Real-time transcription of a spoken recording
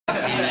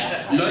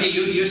Laurie,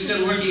 you're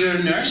still working, you're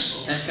a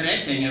nurse, that's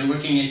correct, and you're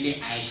working at the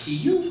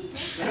ICU.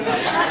 It's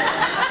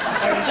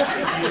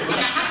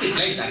a happy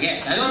place, I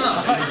guess. I don't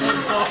know.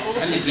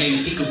 I'm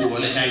playing peekaboo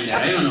all the time there.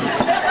 I don't know.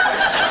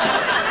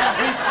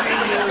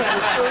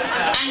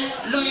 And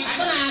Laurie, I'm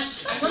gonna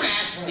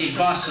ask the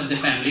boss of the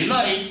family.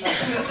 Laurie,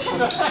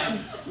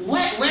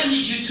 where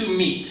did you two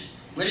meet?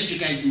 Where did you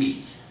guys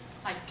meet?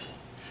 High school.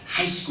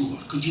 High school.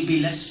 Could you be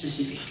less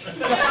specific?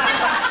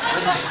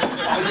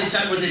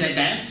 Was it a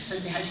dance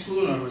at the high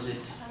school, or was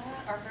it?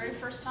 Our very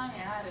first time,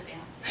 yeah, at a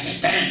dance. At a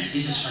dance.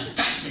 This is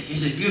fantastic.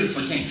 This is a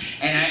beautiful thing.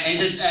 And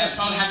does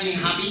Paul have any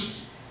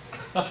hobbies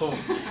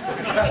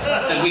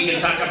that we can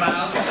talk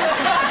about?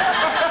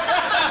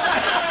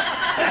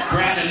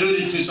 Brad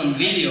alluded to some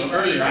video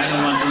earlier. I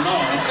don't want to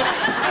know.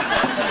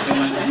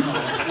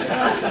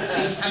 Does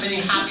he have any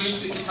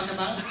hobbies we can talk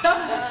about?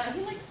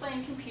 He likes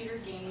playing computer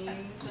games.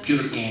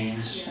 Computer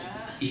games. Yeah.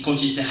 He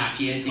coaches the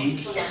hockey, I think.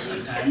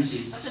 Sometimes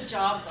That's a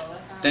job, though.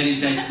 that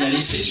is a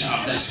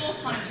job. That's a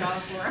full-time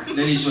job for him.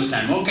 That is full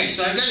time. Okay,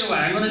 so I tell you what,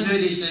 I'm going to do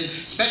this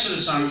special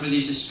song for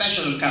this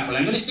special couple.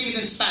 I'm going to sing it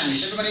in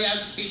Spanish. Everybody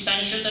else speak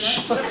Spanish here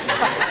tonight?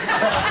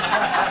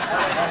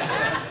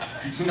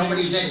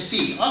 Nobody said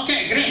sí.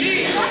 Okay, great.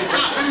 Okay.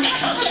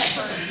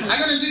 I'm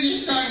going to do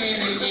this song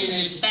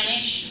in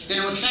Spanish, then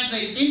I will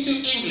translate into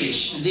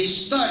English the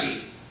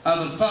story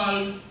of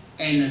Paul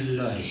and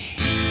Laurie.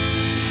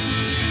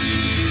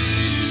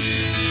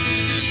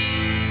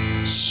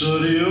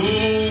 Sorry,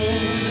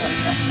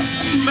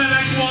 me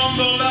la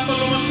quando la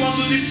paloma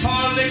quando di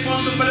palle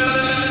quando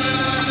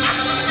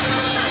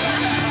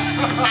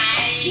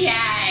ay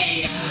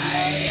ay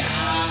ay.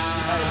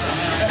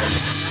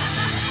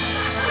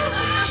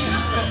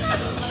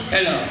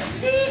 Hello,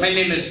 my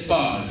name is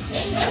Paul.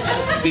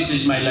 This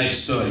is my life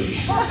story.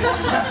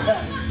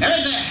 There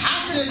was a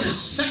hot and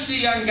sexy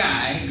young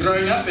guy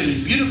growing up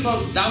in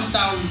beautiful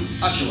downtown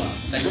Oshawa.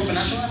 Did I grow up in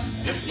Oshawa?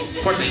 Yep.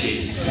 Of course I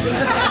did.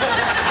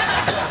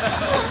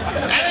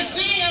 I was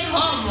sitting at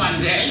home one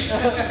day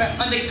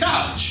on the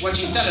couch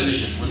watching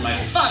television when my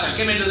father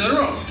came into the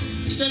room.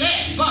 He said,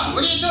 "Hey, Bob,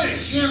 what are you doing?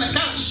 Sitting on the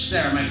couch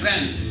there, my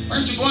friend. Why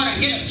don't you go out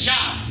and get a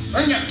job?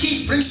 Earn your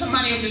keep, bring some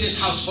money into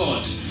this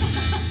household."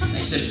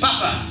 I said,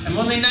 "Papa, I'm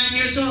only 9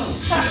 years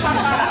old."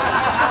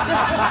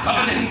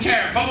 Papa didn't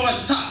care. Papa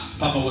was tough.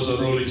 Papa was a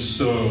rolling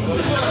stone.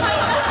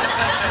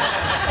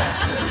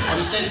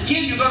 He says,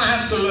 "Kid, you're gonna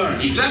have to learn."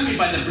 He grabbed me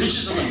by the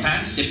breeches of the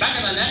pants, the back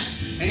of the neck,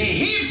 and he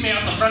heaved me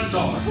out the front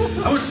door.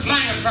 I went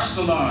flying across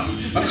the lawn,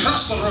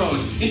 across the road,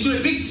 into a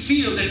big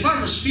field, a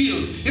farmer's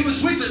field. It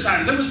was winter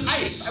time, there was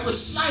ice. I was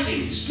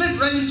sliding, slipped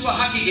right into a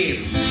hockey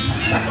game.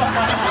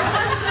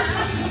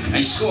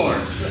 I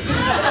scored.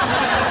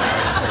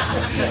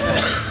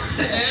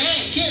 I said,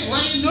 "Hey, kid,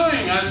 what are you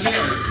doing out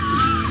here?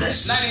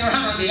 Sliding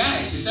around on the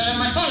ice." He said,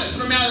 "My father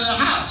threw me out of the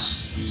house."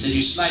 He said,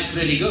 "You slide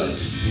pretty good.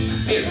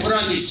 Here, put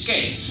on these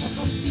skates."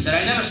 He said,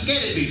 "I never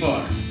skated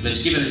before. Let's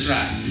give it a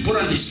try." He put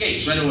on these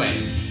skates right away.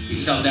 He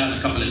fell down a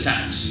couple of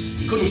times.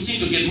 He couldn't seem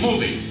to get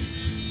moving.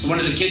 So one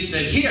of the kids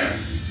said, "Here,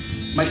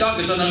 my dog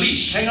is on a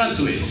leash. Hang on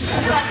to it."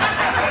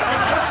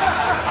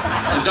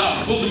 The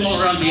dog pulled him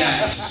all around the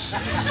ice.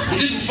 He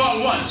didn't fall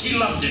once. He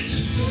loved it.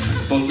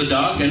 Both the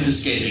dog and the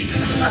skating.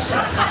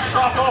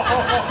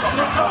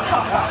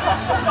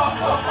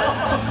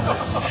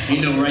 He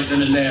knew right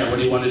then and there what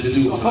he wanted to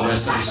do for the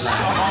rest of his life.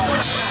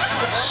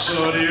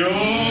 Sorry,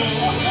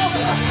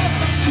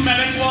 me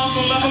ne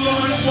quando la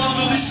paloma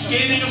quando the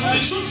skating of the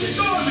shoots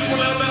scores.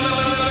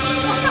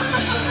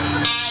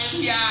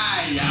 Ay,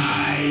 ay,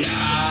 ay, ay.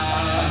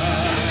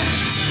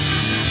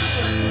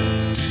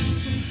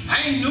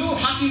 I knew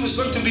hockey was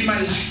going to be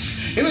my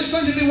life. It was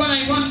going to be what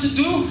I wanted to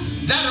do.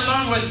 That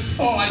along with,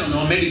 oh, I don't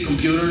know, maybe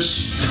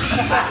computers.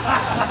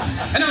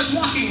 And I was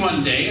walking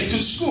one day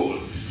to school,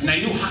 and I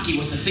knew hockey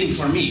was the thing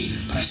for me.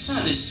 But I saw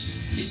this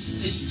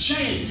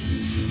giant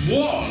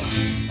wall.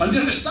 On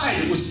the other side,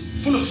 it was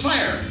full of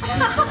fire.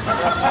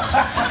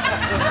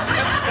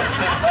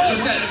 I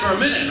looked at it for a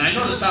minute, and I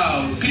noticed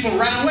how people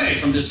ran away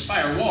from this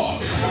fire wall.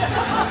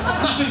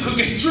 Nothing could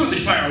get through the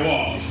fire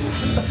wall.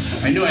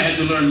 I knew I had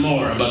to learn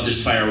more about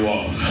this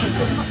firewall.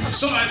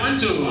 So I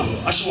went to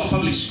Oshawa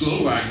Public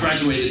School, where I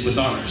graduated with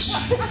honors.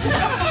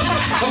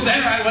 From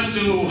there I went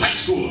to high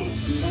school,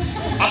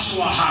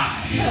 Oshawa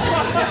High.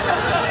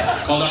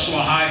 Called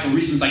Oshawa High for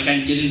reasons I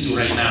can't get into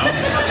right now.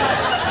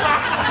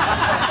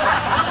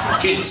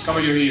 Kids,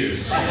 cover your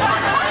ears.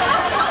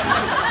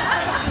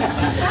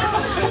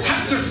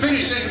 After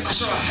finishing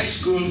Oshawa High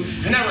School,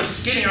 and I was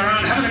skating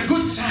around, having a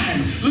good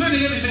time,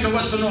 learning everything there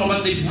was to know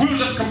about the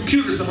world of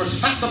computers that was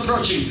fast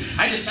approaching,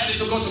 I decided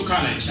to go to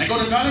college. I go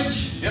to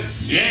college? Yep.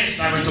 Yes,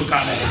 I went to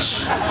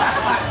college.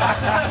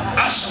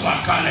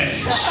 Oshawa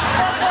College.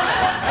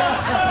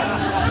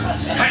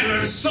 I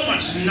learned so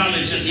much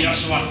knowledge at the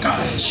Oshawa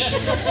College.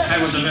 I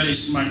was a very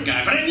smart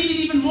guy, but I needed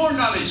even more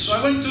knowledge, so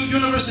I went to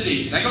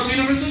university. Did I go to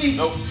university?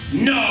 Nope.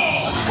 No!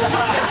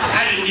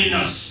 I didn't need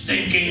no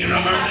stinking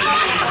university.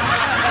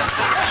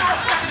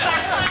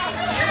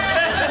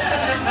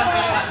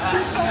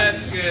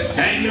 That's good.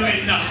 I knew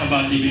enough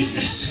about the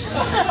business.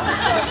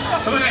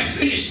 So when I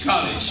finished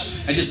college,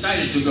 I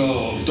decided to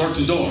go door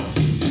to door.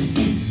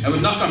 I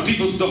would knock on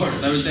people's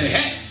doors. I would say,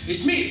 hey,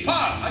 it's me, Paul.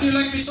 How do you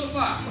like me so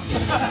far?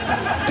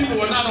 People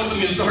were not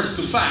opening the doors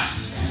too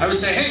fast. I would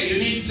say, hey, you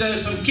need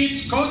some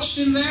kids coached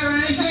in there or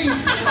anything?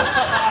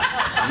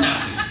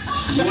 Nothing.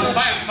 You want to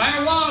buy a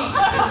firewall?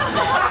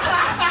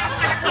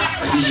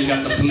 I usually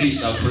got the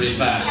police out pretty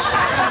fast.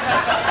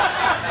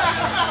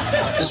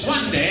 This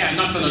one day, I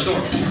knocked on the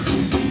door.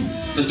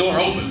 The door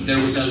opened. There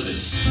was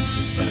Elvis.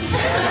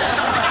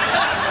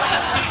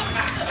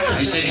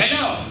 I said,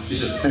 hello. He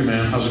said, hey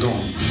man, how's it going?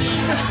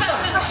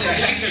 I said, I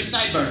like your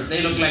sideburns.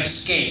 They look like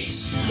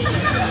skates.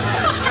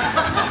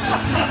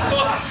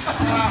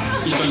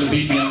 He's going to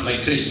beat me up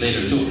like Chris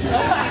later too.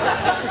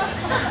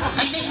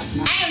 I said,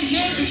 I am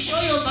here to show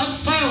you about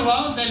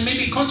firewalls and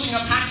maybe coaching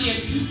of hockey. And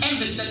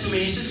Elvis said to me,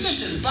 he says,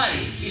 listen,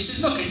 buddy. He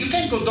says, look, you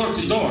can't go door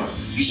to door.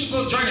 You should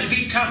go join a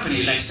big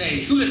company like,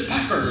 say,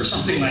 Hewlett-Packard or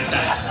something like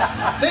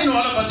that. They know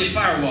all about the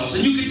firewalls,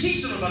 and you can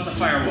teach them about the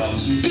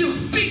firewalls and build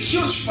big,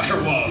 huge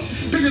firewalls,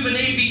 bigger than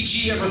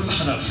AVG ever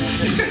thought of.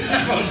 You can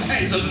have all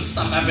kinds of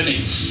stuff happening,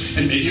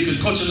 and maybe you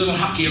could coach a little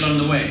hockey along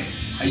the way.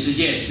 I said,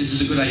 yes, this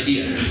is a good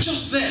idea.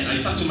 Just then, I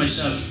thought to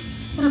myself,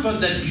 what about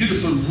that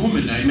beautiful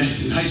woman I met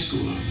in high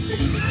school?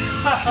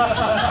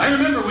 I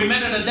remember we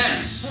met at a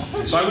dance.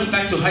 So I went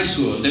back to high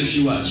school, and there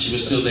she was. She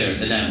was still there at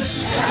the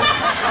dance.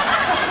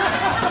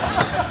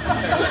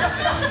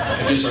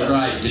 I guess our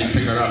ride didn't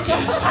pick her up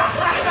yet.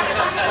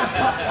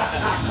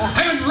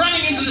 I went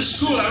running into the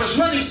school. I was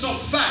running so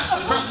fast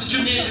across the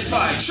gymnasium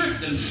floor. I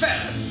tripped and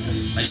fell.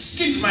 I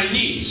skinned my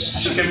knees.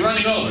 She came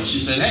running over. She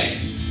said, hey,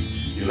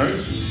 you hurt?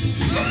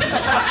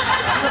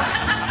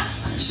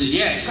 I said,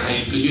 yes,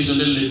 I could use a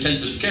little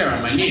intensive care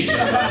on my knees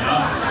right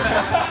now.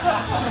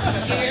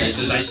 She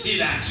says, I see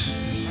that,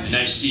 and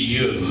I see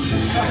you.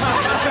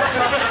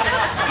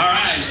 Our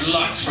eyes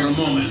locked for a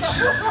moment.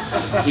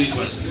 It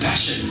was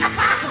passion.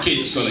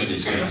 Kids go like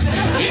this, girl.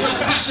 It was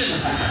passion.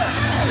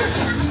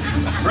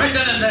 Right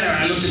then and there,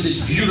 I looked at this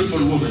beautiful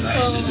woman.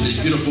 I said to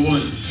this beautiful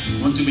woman,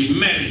 I want to be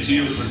married to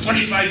you for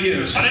 25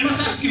 years, but I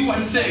must ask you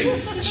one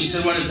thing. She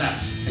said, what is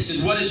that? I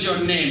said, what is your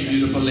name,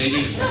 beautiful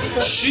lady?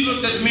 She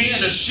looked at me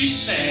and she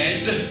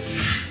said,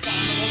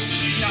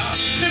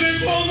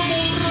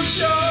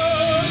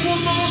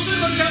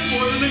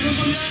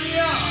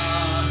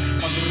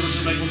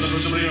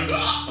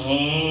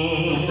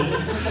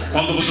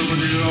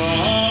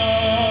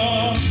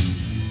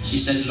 she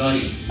said,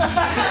 Laurie.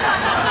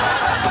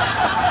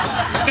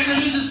 Kind of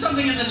loses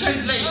something in the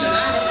translation,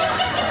 huh?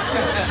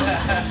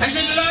 I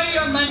said, Laurie,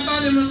 you're by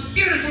far the most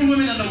beautiful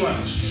woman in the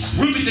world.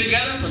 We'll be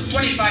together for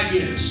 25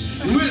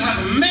 years, and we'll have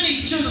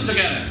many children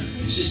together.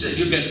 She said,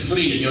 you get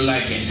 3 and you'll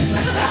like it.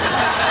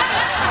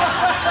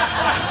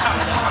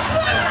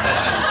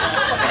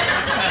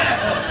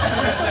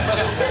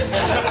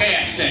 Okay,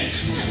 I said,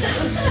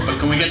 but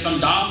can we get some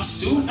dogs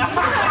too?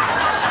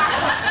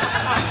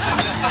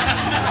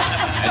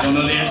 I don't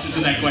know the answer to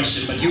that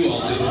question, but you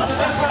all do.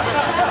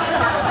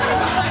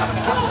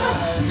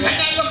 And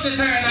I looked at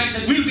her and I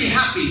said, we'll be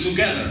happy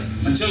together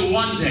until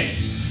one day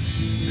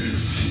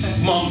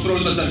Mom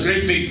throws us a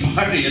great big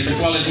party at the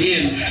Quality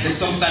Inn and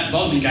some fat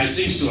balding guy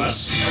sings to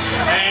us.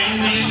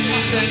 And this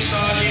is the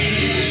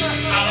story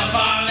of a